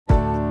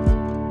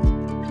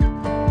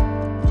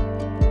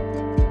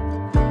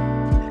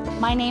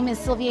My name is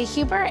Sylvia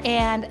Huber,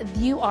 and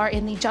you are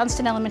in the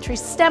Johnston Elementary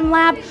STEM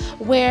Lab,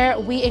 where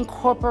we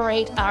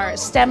incorporate our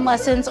STEM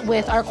lessons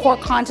with our core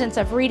contents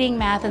of reading,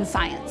 math, and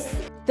science.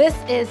 This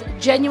is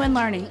genuine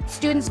learning,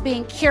 students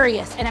being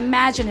curious and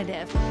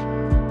imaginative.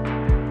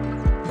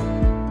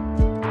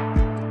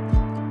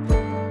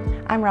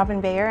 I'm Robin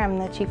Bayer. I'm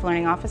the Chief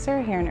Learning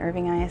Officer here in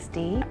Irving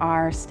ISD.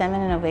 Our STEM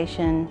and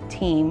Innovation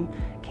team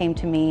came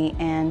to me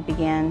and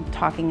began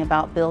talking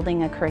about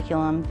building a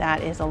curriculum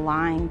that is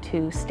aligned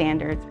to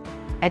standards.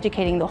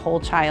 Educating the whole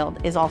child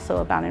is also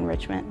about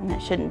enrichment, and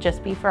it shouldn't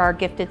just be for our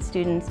gifted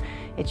students.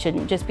 It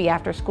shouldn't just be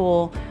after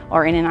school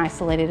or in an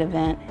isolated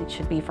event. It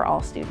should be for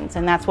all students,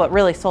 and that's what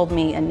really sold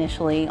me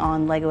initially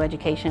on LEGO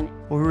education.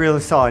 We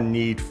really saw a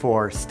need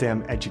for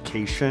STEM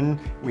education.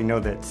 We know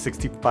that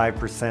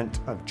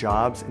 65% of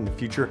jobs in the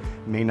future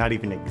may not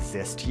even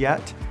exist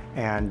yet,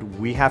 and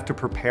we have to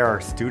prepare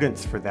our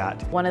students for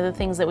that. One of the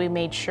things that we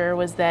made sure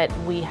was that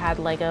we had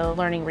LEGO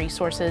learning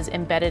resources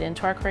embedded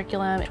into our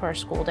curriculum, into our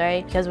school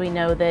day, because we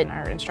know that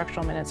our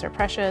instructional minutes are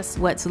precious.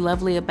 What's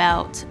lovely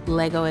about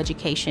LEGO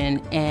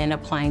education and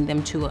applying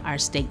them to our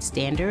state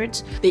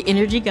standards, the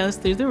energy goes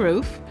through the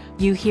roof.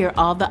 You hear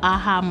all the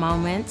aha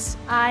moments.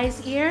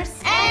 Eyes,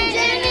 ears,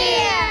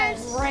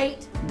 engineers!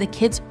 Great. The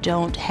kids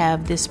don't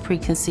have this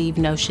preconceived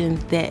notion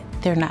that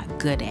they're not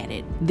good at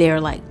it.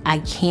 They're like, I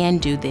can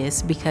do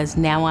this because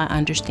now I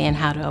understand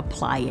how to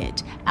apply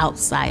it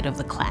outside of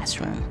the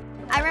classroom.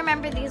 I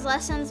remember these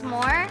lessons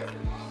more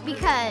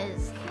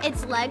because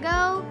it's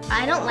LEGO.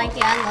 I don't like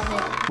it, I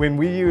love it. When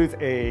we use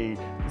a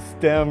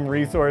STEM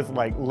resource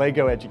like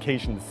LEGO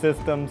Education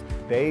Systems,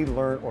 they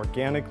learn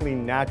organically,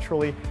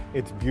 naturally.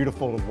 It's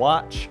beautiful to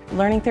watch.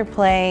 Learning through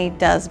play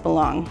does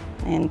belong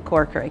in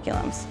core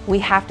curriculums. We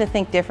have to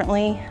think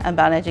differently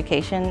about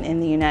education in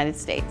the United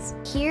States.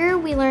 Here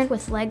we learn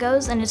with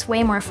LEGOs and it's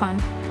way more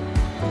fun.